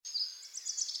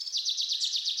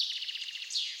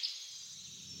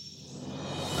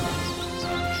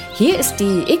Hier ist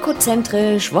die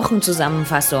ecozentrisch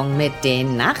Wochenzusammenfassung mit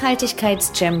den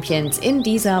Nachhaltigkeitschampions in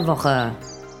dieser Woche.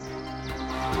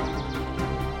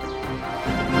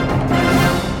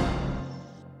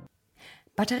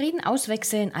 Batterien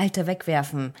auswechseln, alte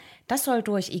wegwerfen. Das soll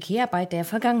durch IKEA bald der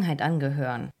Vergangenheit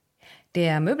angehören.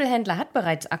 Der Möbelhändler hat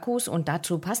bereits Akkus und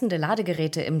dazu passende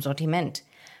Ladegeräte im Sortiment.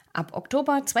 Ab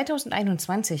Oktober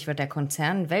 2021 wird der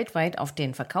Konzern weltweit auf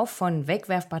den Verkauf von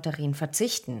Wegwerfbatterien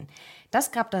verzichten.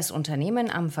 Das gab das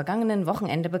Unternehmen am vergangenen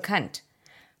Wochenende bekannt.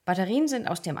 Batterien sind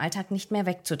aus dem Alltag nicht mehr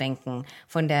wegzudenken.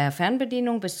 Von der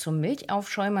Fernbedienung bis zum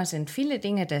Milchaufschäumer sind viele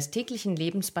Dinge des täglichen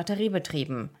Lebens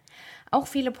batteriebetrieben. Auch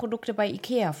viele Produkte bei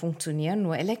IKEA funktionieren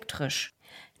nur elektrisch.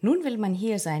 Nun will man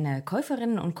hier seine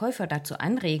Käuferinnen und Käufer dazu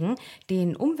anregen,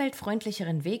 den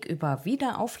umweltfreundlicheren Weg über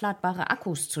wiederaufladbare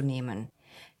Akkus zu nehmen.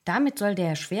 Damit soll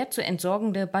der schwer zu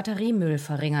entsorgende Batteriemüll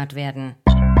verringert werden.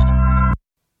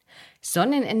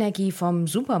 Sonnenenergie vom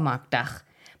Supermarktdach.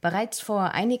 Bereits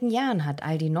vor einigen Jahren hat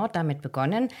Aldi Nord damit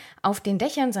begonnen, auf den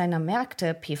Dächern seiner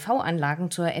Märkte PV-Anlagen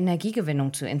zur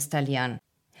Energiegewinnung zu installieren.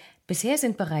 Bisher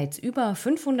sind bereits über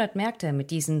 500 Märkte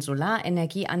mit diesen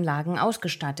Solarenergieanlagen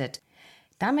ausgestattet.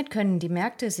 Damit können die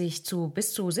Märkte sich zu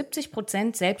bis zu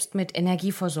 70% selbst mit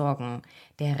Energie versorgen.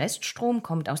 Der Reststrom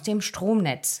kommt aus dem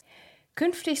Stromnetz.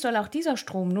 Künftig soll auch dieser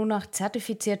Strom nur noch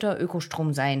zertifizierter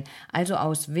Ökostrom sein, also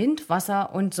aus Wind-,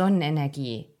 Wasser- und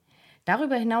Sonnenenergie.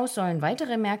 Darüber hinaus sollen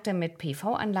weitere Märkte mit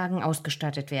PV-Anlagen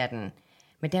ausgestattet werden.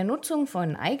 Mit der Nutzung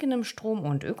von eigenem Strom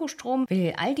und Ökostrom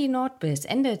will Aldi Nord bis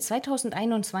Ende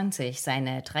 2021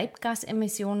 seine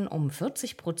Treibgasemissionen um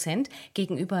 40%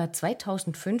 gegenüber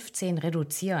 2015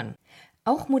 reduzieren.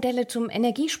 Auch Modelle zum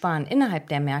Energiesparen innerhalb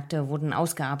der Märkte wurden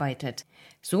ausgearbeitet.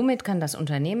 Somit kann das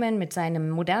Unternehmen mit seinem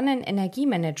modernen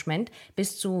Energiemanagement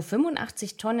bis zu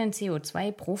 85 Tonnen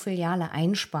CO2 pro Filiale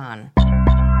einsparen.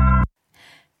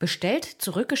 Bestellt,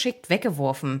 zurückgeschickt,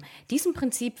 weggeworfen. Diesem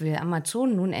Prinzip will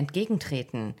Amazon nun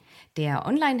entgegentreten. Der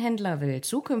Onlinehändler will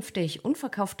zukünftig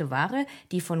unverkaufte Ware,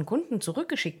 die von Kunden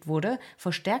zurückgeschickt wurde,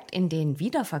 verstärkt in den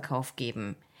Wiederverkauf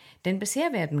geben. Denn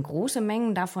bisher werden große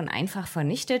Mengen davon einfach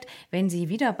vernichtet, wenn sie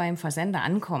wieder beim Versender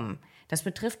ankommen. Das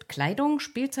betrifft Kleidung,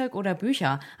 Spielzeug oder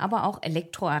Bücher, aber auch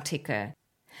Elektroartikel.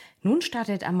 Nun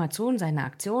startet Amazon seine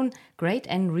Aktion Great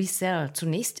and Resell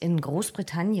zunächst in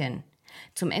Großbritannien.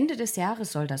 Zum Ende des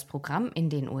Jahres soll das Programm in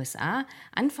den USA,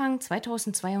 Anfang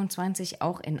 2022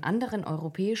 auch in anderen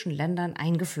europäischen Ländern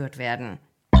eingeführt werden.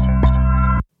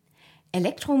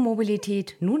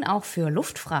 Elektromobilität nun auch für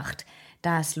Luftfracht.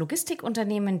 Das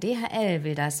Logistikunternehmen DHL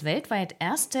will das weltweit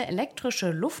erste elektrische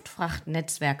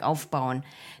Luftfrachtnetzwerk aufbauen.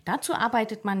 Dazu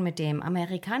arbeitet man mit dem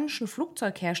amerikanischen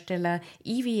Flugzeughersteller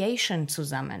Aviation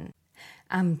zusammen.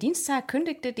 Am Dienstag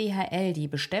kündigte DHL die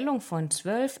Bestellung von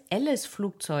 12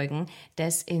 Alice-Flugzeugen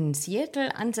des in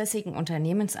Seattle ansässigen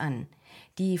Unternehmens an.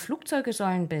 Die Flugzeuge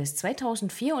sollen bis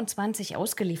 2024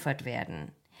 ausgeliefert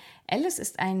werden. Alice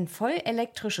ist ein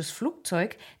vollelektrisches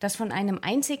Flugzeug, das von einem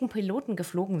einzigen Piloten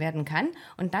geflogen werden kann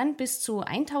und dann bis zu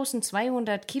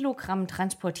 1200 Kilogramm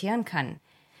transportieren kann.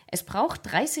 Es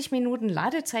braucht 30 Minuten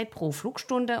Ladezeit pro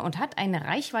Flugstunde und hat eine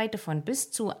Reichweite von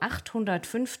bis zu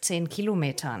 815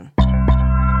 Kilometern.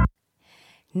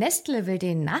 Nestle will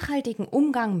den nachhaltigen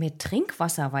Umgang mit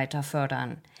Trinkwasser weiter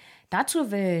fördern.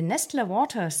 Dazu will Nestle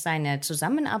Waters seine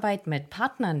Zusammenarbeit mit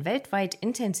Partnern weltweit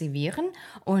intensivieren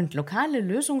und lokale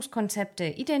Lösungskonzepte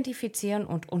identifizieren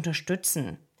und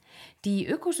unterstützen. Die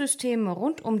Ökosysteme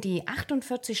rund um die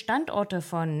 48 Standorte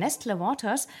von Nestle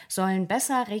Waters sollen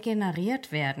besser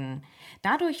regeneriert werden.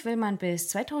 Dadurch will man bis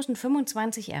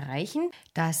 2025 erreichen,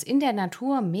 dass in der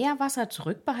Natur mehr Wasser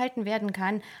zurückbehalten werden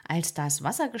kann, als das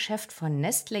Wassergeschäft von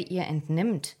Nestle ihr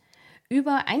entnimmt.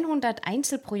 Über 100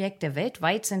 Einzelprojekte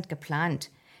weltweit sind geplant.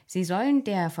 Sie sollen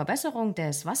der Verbesserung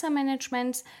des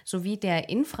Wassermanagements sowie der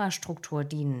Infrastruktur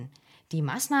dienen. Die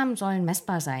Maßnahmen sollen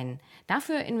messbar sein.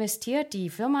 Dafür investiert die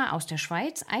Firma aus der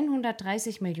Schweiz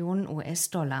 130 Millionen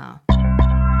US-Dollar.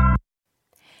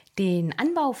 Den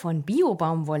Anbau von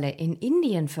Bio-Baumwolle in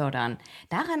Indien fördern.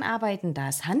 Daran arbeiten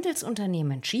das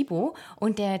Handelsunternehmen Chibo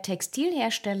und der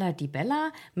Textilhersteller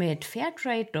Dibella mit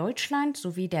Fairtrade Deutschland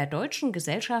sowie der Deutschen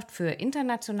Gesellschaft für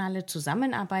internationale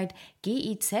Zusammenarbeit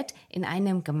GIZ in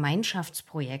einem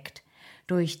Gemeinschaftsprojekt.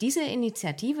 Durch diese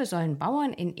Initiative sollen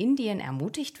Bauern in Indien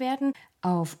ermutigt werden,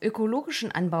 auf ökologischen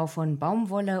Anbau von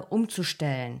Baumwolle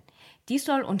umzustellen. Dies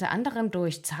soll unter anderem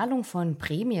durch Zahlung von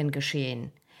Prämien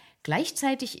geschehen.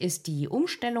 Gleichzeitig ist die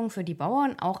Umstellung für die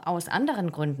Bauern auch aus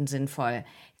anderen Gründen sinnvoll.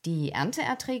 Die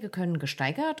Ernteerträge können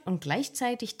gesteigert und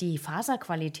gleichzeitig die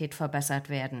Faserqualität verbessert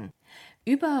werden.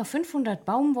 Über 500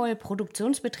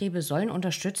 Baumwollproduktionsbetriebe sollen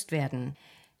unterstützt werden.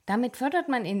 Damit fördert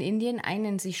man in Indien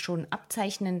einen sich schon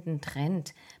abzeichnenden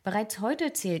Trend. Bereits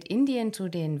heute zählt Indien zu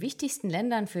den wichtigsten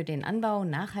Ländern für den Anbau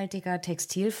nachhaltiger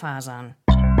Textilfasern.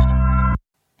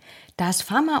 Das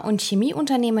Pharma- und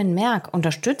Chemieunternehmen Merck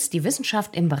unterstützt die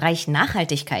Wissenschaft im Bereich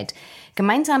Nachhaltigkeit.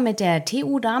 Gemeinsam mit der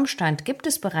TU Darmstadt gibt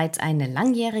es bereits eine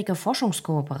langjährige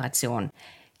Forschungskooperation.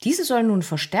 Diese soll nun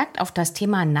verstärkt auf das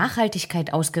Thema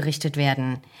Nachhaltigkeit ausgerichtet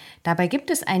werden. Dabei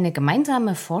gibt es eine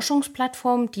gemeinsame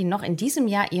Forschungsplattform, die noch in diesem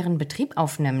Jahr ihren Betrieb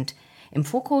aufnimmt. Im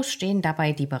Fokus stehen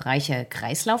dabei die Bereiche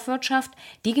Kreislaufwirtschaft,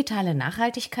 digitale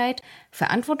Nachhaltigkeit,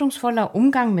 verantwortungsvoller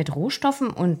Umgang mit Rohstoffen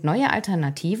und neue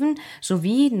Alternativen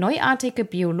sowie neuartige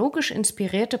biologisch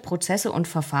inspirierte Prozesse und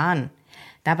Verfahren.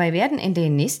 Dabei werden in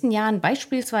den nächsten Jahren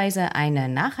beispielsweise eine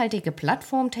nachhaltige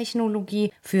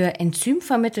Plattformtechnologie für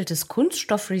enzymvermitteltes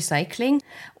Kunststoffrecycling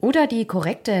oder die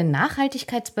korrekte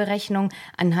Nachhaltigkeitsberechnung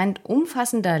anhand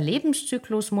umfassender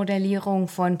Lebenszyklusmodellierung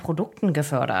von Produkten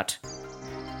gefördert.